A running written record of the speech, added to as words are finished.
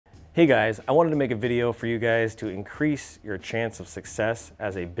Hey guys, I wanted to make a video for you guys to increase your chance of success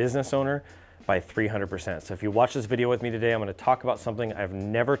as a business owner by 300%. So if you watch this video with me today, I'm going to talk about something I've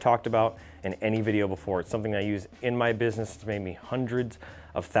never talked about in any video before. It's something I use in my business. It's made me hundreds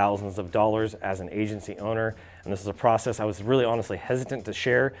of thousands of dollars as an agency owner. And this is a process I was really honestly hesitant to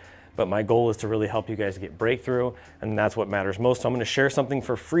share, but my goal is to really help you guys get breakthrough, and that's what matters most. So I'm going to share something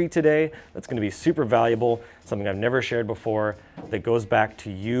for free today that's going to be super valuable, something I've never shared before, that goes back to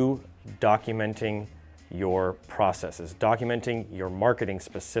you documenting your processes, documenting your marketing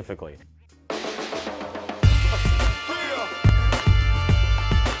specifically.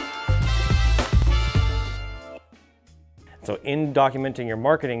 So in documenting your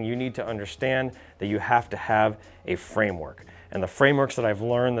marketing, you need to understand that you have to have a framework. And the frameworks that I've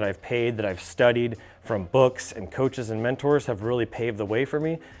learned, that I've paid, that I've studied from books and coaches and mentors have really paved the way for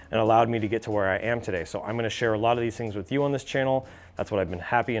me and allowed me to get to where I am today. So I'm going to share a lot of these things with you on this channel. That's what I've been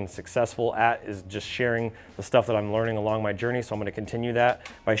happy and successful at, is just sharing the stuff that I'm learning along my journey. So I'm going to continue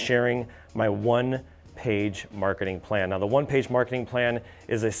that by sharing my one-page marketing plan. Now, the one-page marketing plan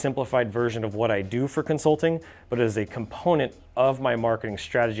is a simplified version of what I do for consulting, but it is a component of my marketing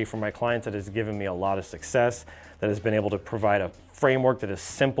strategy for my clients that has given me a lot of success, that has been able to provide a framework that is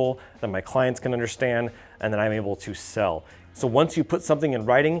simple, that my clients can understand, and that I'm able to sell. So once you put something in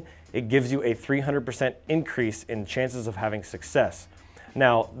writing, it gives you a 300% increase in chances of having success.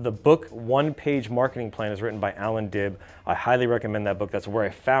 Now, the book One Page Marketing Plan is written by Allan Dib. I highly recommend that book. That's where I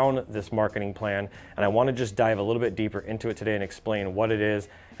found this marketing plan, and I want to just dive a little bit deeper into it today and explain what it is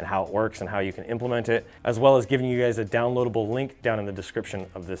and how it works and how you can implement it, as well as giving you guys a downloadable link down in the description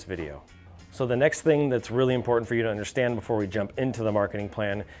of this video. So the next thing that's really important for you to understand before we jump into the marketing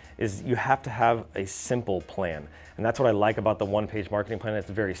plan is you have to have a simple plan. And that's what I like about the one-page marketing plan. It's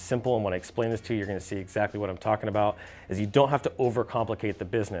very simple, and when I explain this to you, you're going to see exactly what I'm talking about, is you don't have to overcomplicate the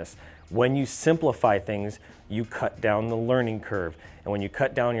business. When you simplify things, you cut down the learning curve. And when you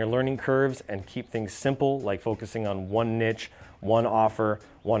cut down your learning curves and keep things simple, like focusing on one niche, one offer,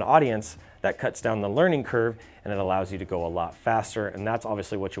 one audience, that cuts down the learning curve and it allows you to go a lot faster. And that's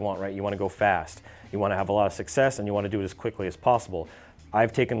obviously what you want, right? You want to go fast. You want to have a lot of success and you want to do it as quickly as possible.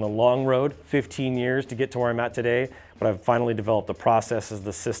 I've taken the long road, 15 years to get to where I'm at today, but I've finally developed the processes,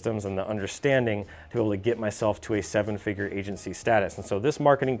 the systems, and the understanding to be able to get myself to a seven-figure agency status. And so this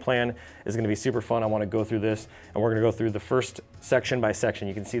marketing plan is going to be super fun. I want to go through this, and we're going to go through the first section by section.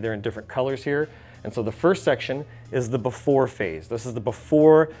 You can see they're in different colors here. And so the first section is the before phase. This is the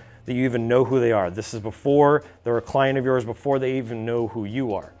before that you even know who they are. This is before they're a client of yours, before they even know who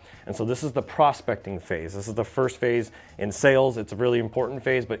you are. And so this is the prospecting phase. This is the first phase in sales. It's a really important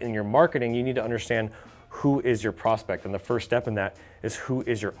phase, but in your marketing, you need to understand who is your prospect. And the first step in that is who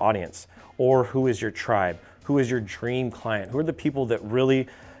is your audience, or who is your tribe, who is your dream client, who are the people that really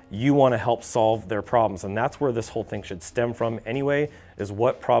you want to help solve their problems. And that's where this whole thing should stem from anyway, is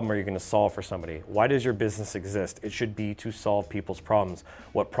what problem are you going to solve for somebody? Why does your business exist? It should be to solve people's problems.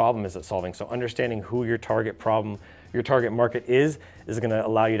 What problem is it solving? So understanding who your target problem, your target market is going to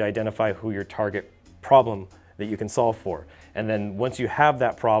allow you to identify who your target problem that you can solve for. And then once you have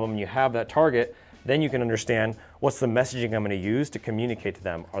that problem, you have that target, then you can understand what's the messaging I'm going to use to communicate to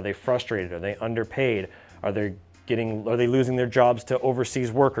them. Are they frustrated? Are they underpaid? Are they losing their jobs to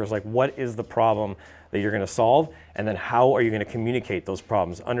overseas workers? Like, what is the problem that you're going to solve? And then how are you going to communicate those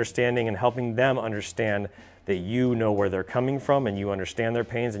problems? Understanding and helping them understand that you know where they're coming from and you understand their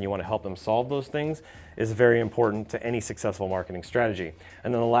pains and you want to help them solve those things is very important to any successful marketing strategy.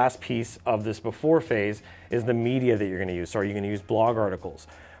 And then the last piece of this before phase is the media that you're going to use. So are you going to use blog articles?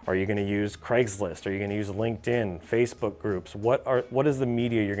 Are you going to use Craigslist? Are you going to use LinkedIn, Facebook groups? What is the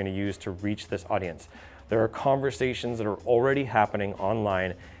media you're going to use to reach this audience? There are conversations that are already happening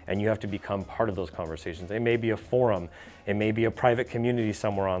online, and you have to become part of those conversations. It may be a forum, it may be a private community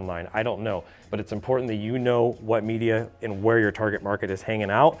somewhere online, I don't know. But it's important that you know what media and where your target market is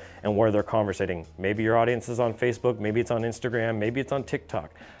hanging out and where they're conversating. Maybe your audience is on Facebook, maybe it's on Instagram, maybe it's on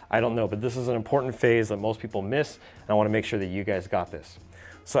TikTok. I don't know, but this is an important phase that most people miss, and I want to make sure that you guys got this.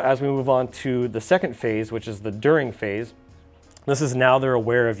 So as we move on to the second phase, which is the during phase, this is now they're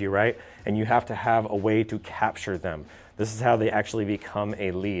aware of you, right? And you have to have a way to capture them. This is how they actually become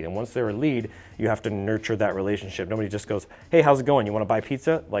a lead. And once they're a lead, you have to nurture that relationship. Nobody just goes, hey, how's it going? You want to buy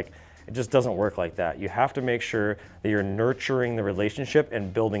pizza? Like, it just doesn't work like that. You have to make sure that you're nurturing the relationship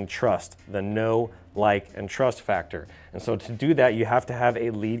and building trust, the know, like, and trust factor. And so to do that, you have to have a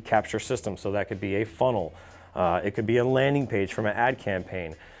lead capture system. So that could be a funnel. It could be a landing page from an ad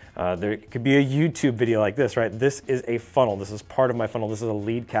campaign. There could be a YouTube video like this, right? This is a funnel. This is part of my funnel. This is a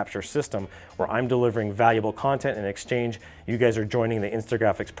lead capture system where I'm delivering valuable content in exchange. You guys are joining the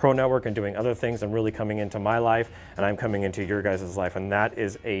Instagraphics Pro Network and doing other things and really coming into my life, and I'm coming into your guys' life, and that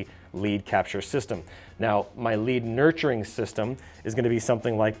is a lead capture system. Now, my lead nurturing system is going to be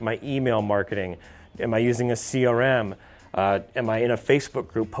something like my email marketing. Am I using a CRM? Am I in a Facebook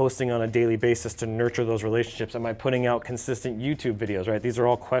group posting on a daily basis to nurture those relationships? Am I putting out consistent YouTube videos, right? These are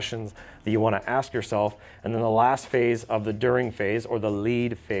all questions that you want to ask yourself. And then the last phase of the during phase, or the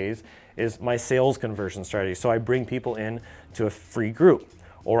lead phase, is my sales conversion strategy. So I bring people in to a free group,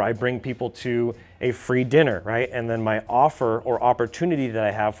 or I bring people to a free dinner, right? And then my offer or opportunity that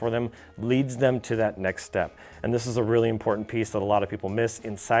I have for them leads them to that next step. And this is a really important piece that a lot of people miss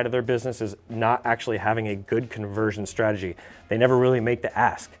inside of their business, is not actually having a good conversion strategy. They never really make the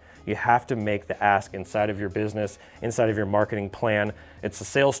ask. You have to make the ask inside of your business, inside of your marketing plan. It's a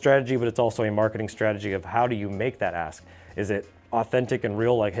sales strategy, but it's also a marketing strategy of how do you make that ask? Is it authentic and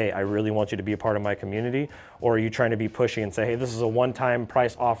real, like, hey, I really want you to be a part of my community? Or are you trying to be pushy and say, hey, this is a one-time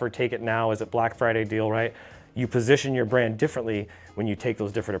price offer, take it now, is it Black Friday deal, right? You position your brand differently when you take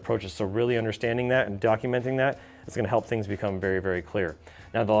those different approaches. So really understanding that and documenting that is going to help things become very, very clear.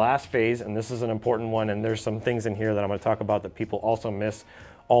 Now the last phase, and this is an important one, and there's some things in here that I'm going to talk about that people also miss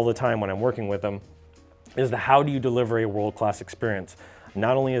all the time when I'm working with them, is the how do you deliver a world-class experience?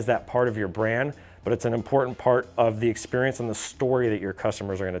 Not only is that part of your brand, but it's an important part of the experience and the story that your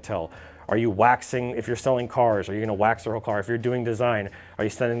customers are going to tell. Are you waxing, if you're selling cars, are you going to wax their whole car? If you're doing design, are you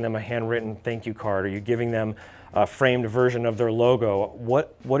sending them a handwritten thank you card? Are you giving them a framed version of their logo?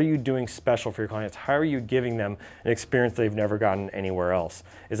 What are you doing special for your clients? How are you giving them an experience they've never gotten anywhere else?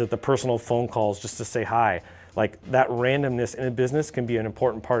 Is it the personal phone calls just to say hi? Like, that randomness in a business can be an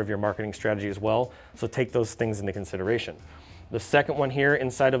important part of your marketing strategy as well. So take those things into consideration. The second one here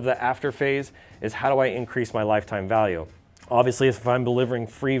inside of the after phase is how do I increase my lifetime value? Obviously, if I'm delivering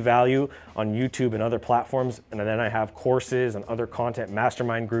free value on YouTube and other platforms, and then I have courses and other content,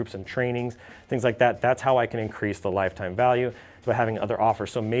 mastermind groups and trainings, things like that, that's how I can increase the lifetime value by having other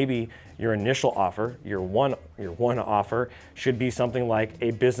offers. So maybe your initial offer, your one offer should be something like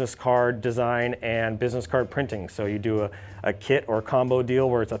a business card design and business card printing. So you do a kit or a combo deal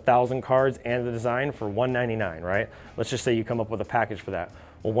where it's 1,000 cards and the design for $199, right? Let's just say you come up with a package for that.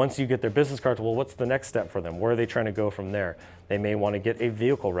 Well, once you get their business cards, well, what's the next step for them? Where are they trying to go from there? They may want to get a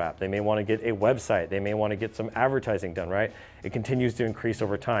vehicle wrap. They may want to get a website. They may want to get some advertising done, right? It continues to increase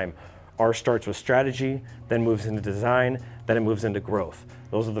over time. Ours starts with strategy, then moves into design, then it moves into growth.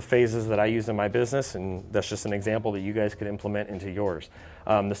 Those are the phases that I use in my business, and that's just an example that you guys could implement into yours.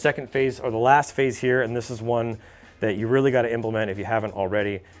 The second phase, or the last phase here, and this is one that you really got to implement if you haven't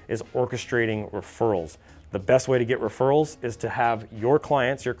already, is orchestrating referrals. The best way to get referrals is to have your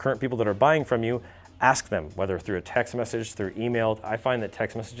clients, your current people that are buying from you, ask them, whether through a text message, through email. I find that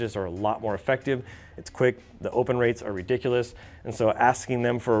text messages are a lot more effective. It's quick, the open rates are ridiculous. And so asking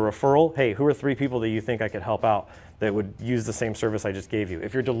them for a referral, hey, who are 3 people that you think I could help out that would use the same service I just gave you?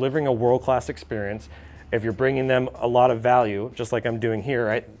 If you're delivering a world-class experience, if you're bringing them a lot of value, just like I'm doing here,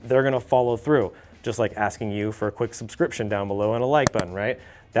 right, they're gonna follow through, just like asking you for a quick subscription down below and a like button, right?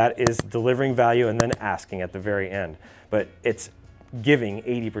 That is delivering value and then asking at the very end. But it's giving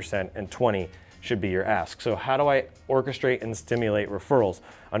 80% and 20 should be your ask. So how do I orchestrate and stimulate referrals?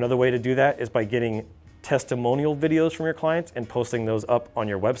 Another way to do that is by getting testimonial videos from your clients and posting those up on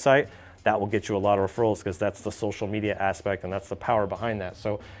your website. That will get you a lot of referrals because that's the social media aspect and that's the power behind that.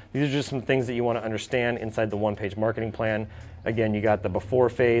 So these are just some things that you want to understand inside the one-page marketing plan. Again, you got the before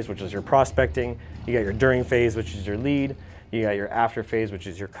phase, which is your prospecting. You got your during phase, which is your lead. You got your after phase, which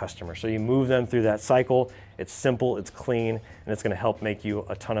is your customer. So you move them through that cycle. It's simple, it's clean, and it's gonna help make you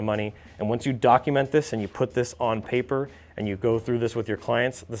a ton of money. And once you document this and you put this on paper and you go through this with your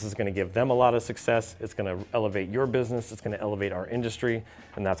clients, this is gonna give them a lot of success. It's gonna elevate your business. It's gonna elevate our industry,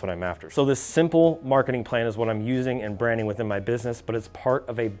 and that's what I'm after. So this simple marketing plan is what I'm using and branding within my business, but it's part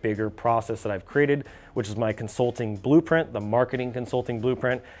of a bigger process that I've created, which is my consulting blueprint, the marketing consulting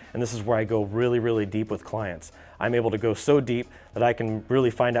blueprint. And this is where I go really, really deep with clients. I'm able to go so deep that I can really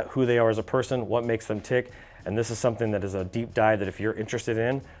find out who they are as a person, what makes them tick. And this is something that is a deep dive that if you're interested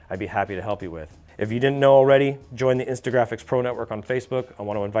in, I'd be happy to help you with. If you didn't know already, join the Instagraphics Pro Network on Facebook. I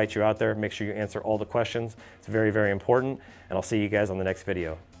want to invite you out there. Make sure you answer all the questions. It's very, very important. And I'll see you guys on the next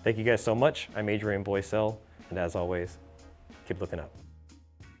video. Thank you guys so much. I'm Adrian Boycell, and as always, keep looking up.